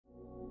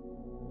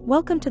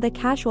Welcome to the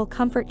Casual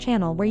Comfort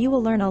channel, where you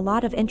will learn a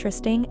lot of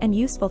interesting and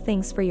useful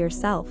things for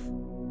yourself.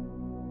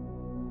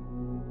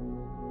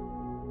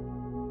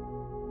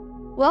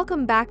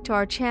 Welcome back to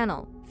our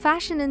channel,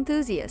 fashion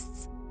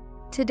enthusiasts.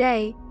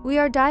 Today, we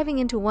are diving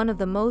into one of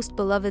the most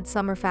beloved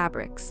summer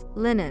fabrics,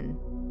 linen.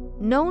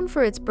 Known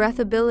for its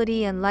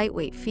breathability and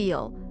lightweight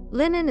feel,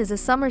 linen is a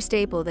summer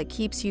staple that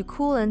keeps you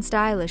cool and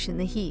stylish in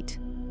the heat.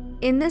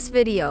 In this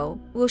video,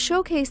 we'll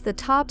showcase the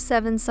top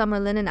 7 summer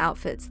linen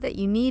outfits that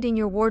you need in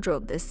your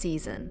wardrobe this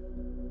season.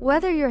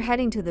 Whether you're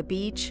heading to the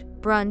beach,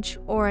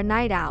 brunch, or a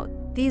night out,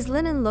 these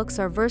linen looks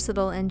are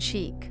versatile and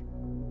chic.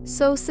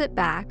 So sit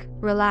back,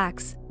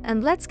 relax,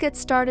 and let's get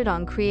started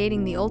on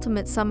creating the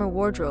ultimate summer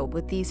wardrobe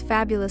with these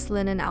fabulous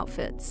linen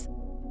outfits.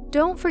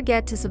 Don't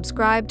forget to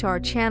subscribe to our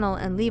channel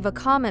and leave a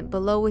comment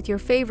below with your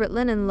favorite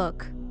linen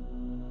look.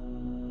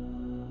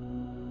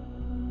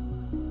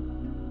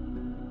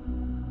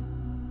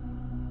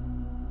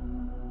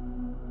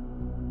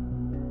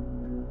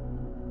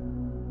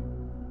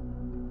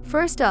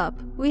 First up,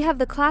 we have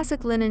the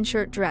classic linen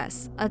shirt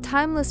dress, a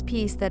timeless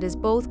piece that is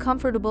both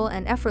comfortable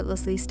and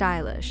effortlessly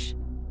stylish.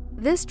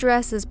 This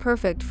dress is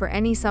perfect for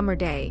any summer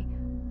day,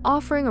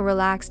 offering a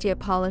relaxed yet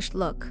polished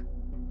look.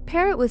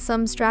 Pair it with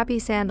some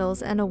strappy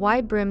sandals and a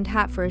wide-brimmed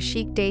hat for a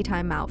chic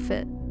daytime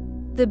outfit.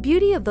 The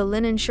beauty of the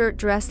linen shirt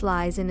dress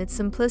lies in its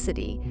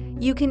simplicity.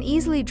 You can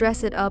easily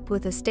dress it up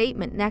with a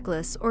statement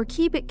necklace or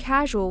keep it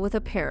casual with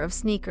a pair of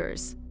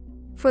sneakers.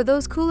 For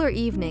those cooler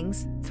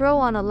evenings, throw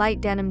on a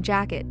light denim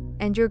jacket,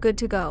 and you're good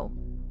to go.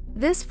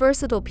 This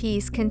versatile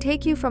piece can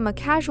take you from a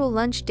casual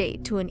lunch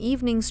date to an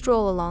evening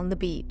stroll along the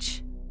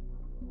beach.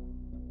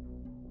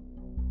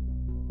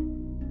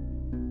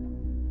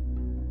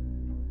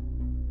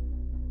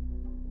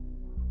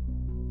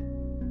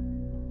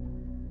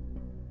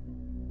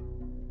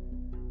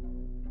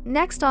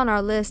 Next on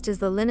our list is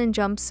the linen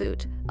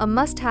jumpsuit, a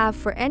must-have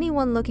for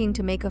anyone looking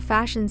to make a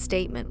fashion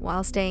statement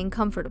while staying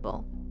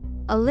comfortable.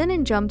 A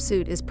linen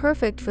jumpsuit is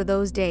perfect for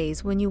those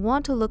days when you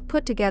want to look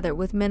put together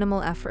with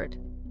minimal effort.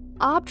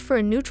 Opt for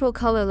a neutral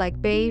color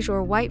like beige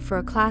or white for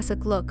a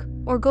classic look,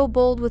 or go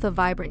bold with a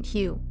vibrant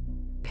hue.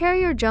 Pair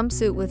your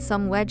jumpsuit with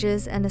some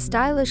wedges and a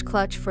stylish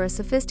clutch for a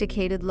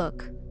sophisticated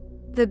look.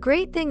 The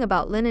great thing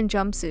about linen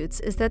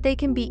jumpsuits is that they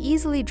can be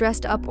easily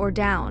dressed up or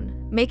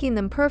down, making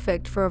them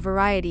perfect for a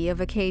variety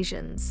of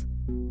occasions.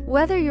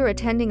 Whether you're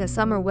attending a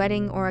summer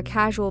wedding or a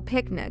casual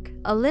picnic,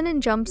 a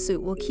linen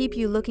jumpsuit will keep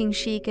you looking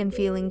chic and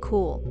feeling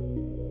cool.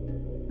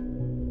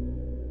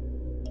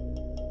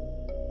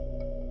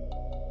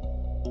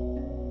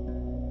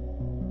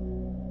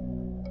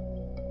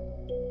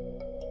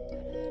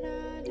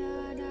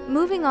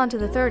 Moving on to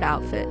the third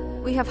outfit,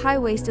 we have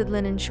high-waisted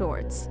linen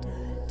shorts.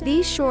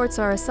 These shorts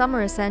are a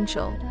summer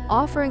essential,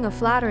 offering a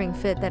flattering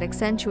fit that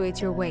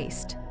accentuates your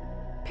waist.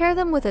 Pair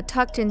them with a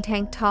tucked-in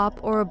tank top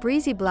or a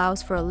breezy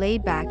blouse for a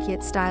laid-back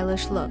yet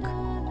stylish look.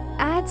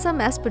 Add some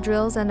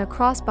espadrilles and a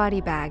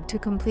crossbody bag to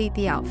complete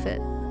the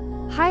outfit.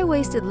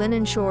 High-waisted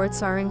linen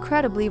shorts are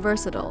incredibly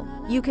versatile.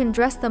 You can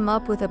dress them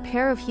up with a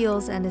pair of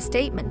heels and a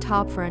statement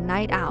top for a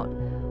night out,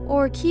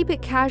 or keep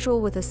it casual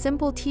with a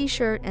simple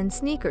t-shirt and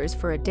sneakers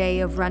for a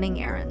day of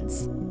running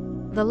errands.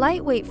 The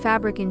lightweight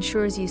fabric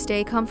ensures you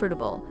stay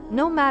comfortable,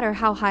 no matter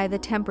how high the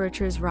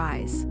temperatures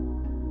rise.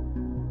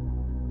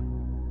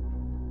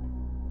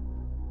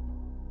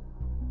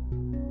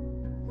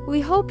 We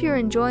hope you're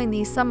enjoying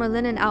these summer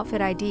linen outfit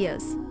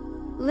ideas.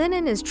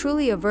 Linen is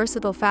truly a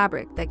versatile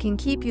fabric that can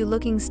keep you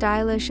looking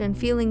stylish and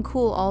feeling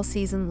cool all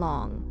season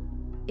long.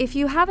 If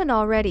you haven't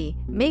already,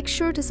 make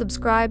sure to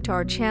subscribe to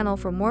our channel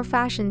for more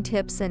fashion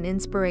tips and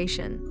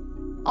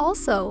inspiration.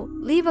 Also,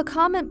 leave a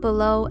comment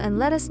below and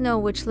let us know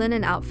which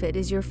linen outfit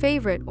is your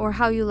favorite or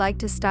how you like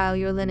to style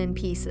your linen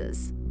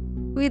pieces.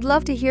 We'd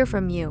love to hear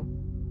from you.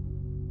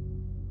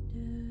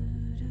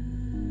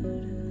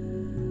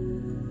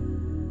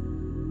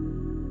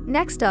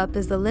 Next up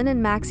is the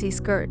linen maxi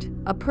skirt,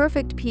 a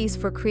perfect piece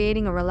for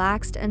creating a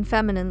relaxed and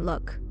feminine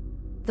look.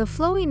 The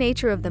flowy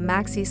nature of the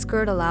maxi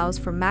skirt allows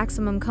for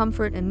maximum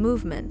comfort and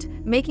movement,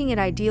 making it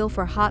ideal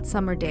for hot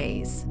summer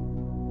days.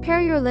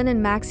 Pair your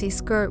linen maxi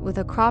skirt with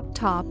a cropped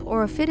top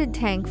or a fitted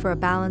tank for a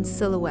balanced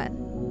silhouette.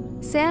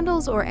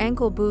 Sandals or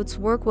ankle boots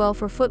work well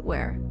for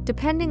footwear,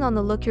 depending on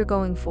the look you're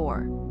going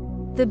for.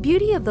 The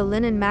beauty of the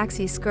linen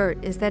maxi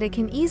skirt is that it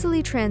can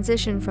easily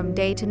transition from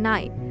day to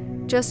night.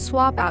 Just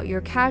swap out your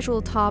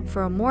casual top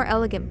for a more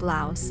elegant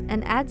blouse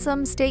and add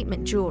some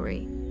statement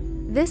jewelry.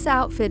 This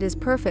outfit is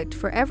perfect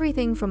for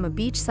everything from a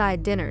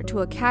beachside dinner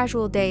to a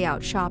casual day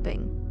out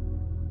shopping.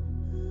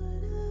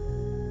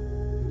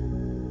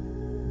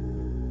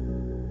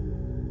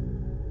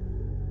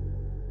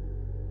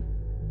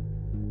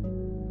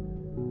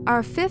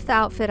 Our fifth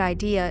outfit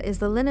idea is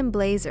the linen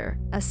blazer,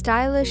 a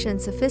stylish and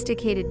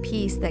sophisticated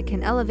piece that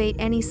can elevate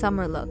any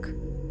summer look.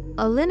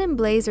 A linen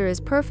blazer is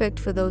perfect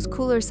for those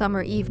cooler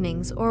summer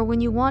evenings or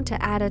when you want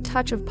to add a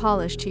touch of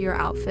polish to your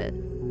outfit.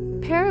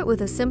 Pair it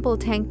with a simple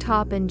tank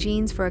top and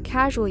jeans for a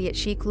casual yet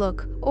chic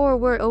look, or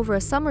wear it over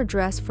a summer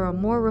dress for a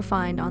more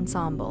refined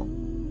ensemble.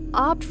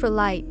 Opt for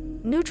light,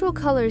 neutral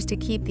colors to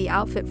keep the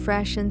outfit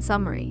fresh and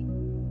summery.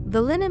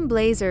 The linen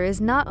blazer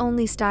is not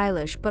only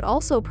stylish but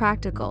also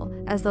practical,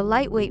 as the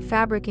lightweight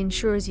fabric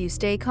ensures you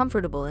stay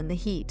comfortable in the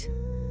heat.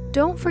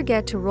 Don't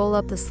forget to roll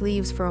up the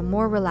sleeves for a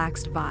more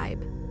relaxed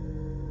vibe.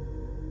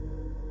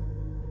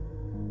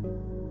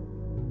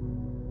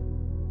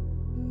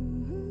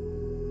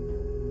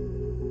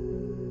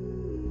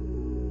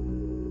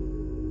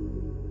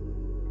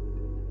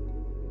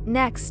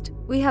 Next,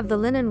 we have the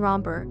linen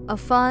romper, a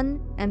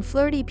fun and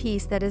flirty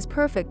piece that is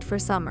perfect for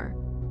summer.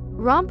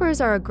 Rompers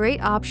are a great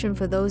option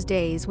for those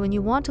days when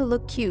you want to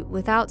look cute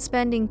without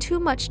spending too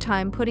much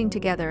time putting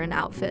together an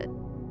outfit.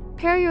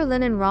 Pair your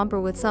linen romper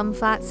with some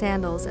flat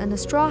sandals and a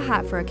straw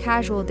hat for a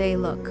casual day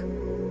look.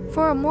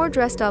 For a more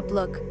dressed-up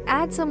look,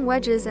 add some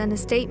wedges and a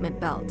statement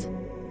belt.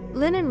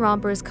 Linen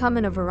rompers come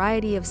in a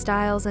variety of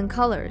styles and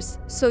colors,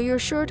 so you're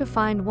sure to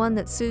find one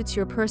that suits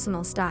your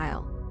personal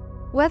style.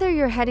 Whether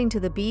you're heading to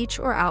the beach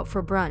or out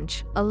for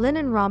brunch, a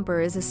linen romper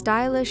is a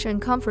stylish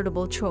and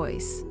comfortable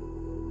choice.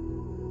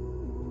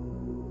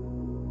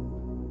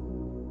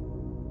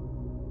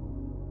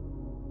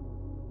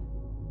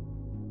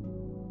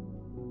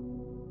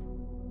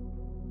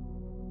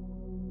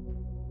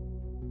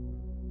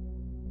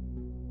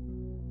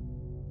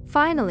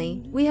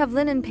 Finally, we have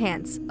linen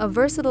pants, a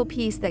versatile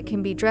piece that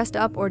can be dressed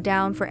up or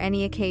down for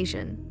any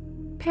occasion.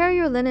 Pair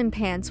your linen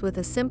pants with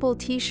a simple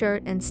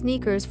t-shirt and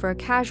sneakers for a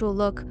casual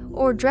look,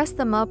 or dress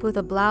them up with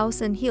a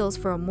blouse and heels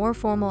for a more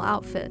formal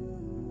outfit.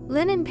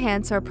 Linen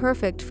pants are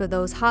perfect for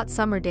those hot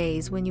summer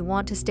days when you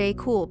want to stay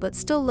cool but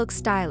still look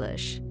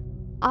stylish.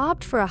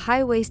 Opt for a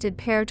high-waisted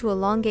pair to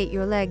elongate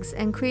your legs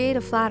and create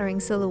a flattering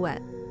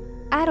silhouette.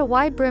 Add a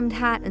wide-brimmed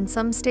hat and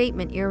some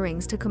statement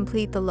earrings to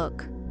complete the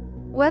look.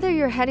 Whether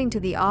you're heading to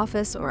the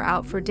office or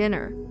out for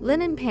dinner,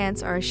 linen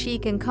pants are a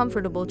chic and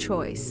comfortable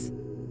choice.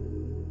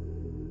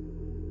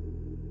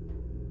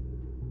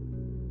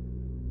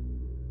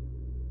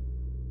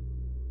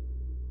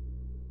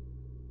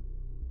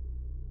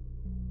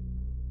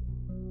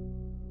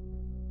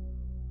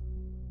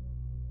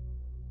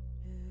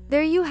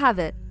 There you have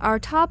it, our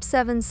top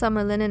 7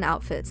 summer linen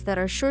outfits that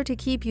are sure to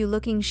keep you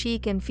looking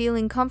chic and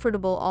feeling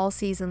comfortable all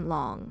season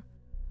long.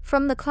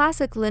 From the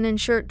classic linen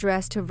shirt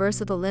dress to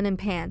versatile linen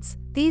pants,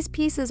 these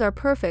pieces are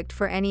perfect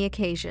for any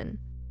occasion.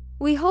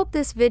 We hope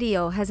this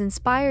video has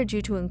inspired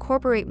you to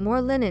incorporate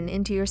more linen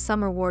into your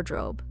summer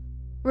wardrobe.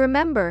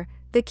 Remember,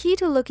 the key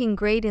to looking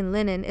great in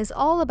linen is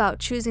all about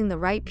choosing the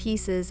right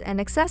pieces and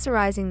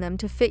accessorizing them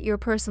to fit your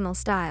personal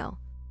style.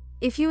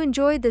 If you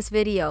enjoyed this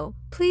video,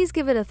 please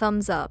give it a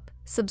thumbs up,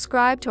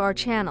 subscribe to our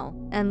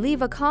channel, and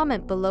leave a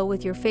comment below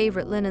with your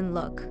favorite linen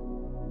look.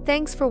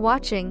 Thanks for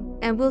watching,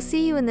 and we'll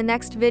see you in the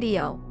next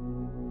video.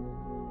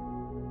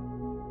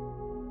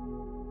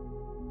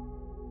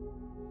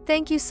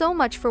 Thank you so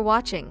much for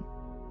watching.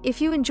 If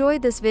you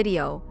enjoyed this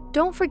video,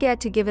 don't forget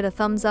to give it a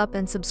thumbs up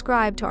and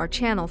subscribe to our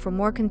channel for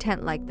more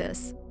content like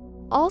this.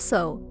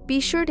 Also, be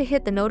sure to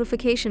hit the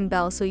notification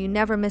bell so you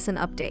never miss an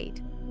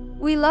update.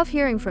 We love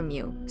hearing from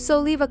you, so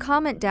leave a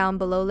comment down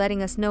below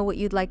letting us know what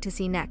you'd like to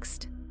see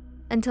next.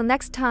 Until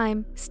next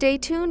time, stay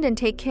tuned and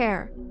take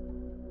care.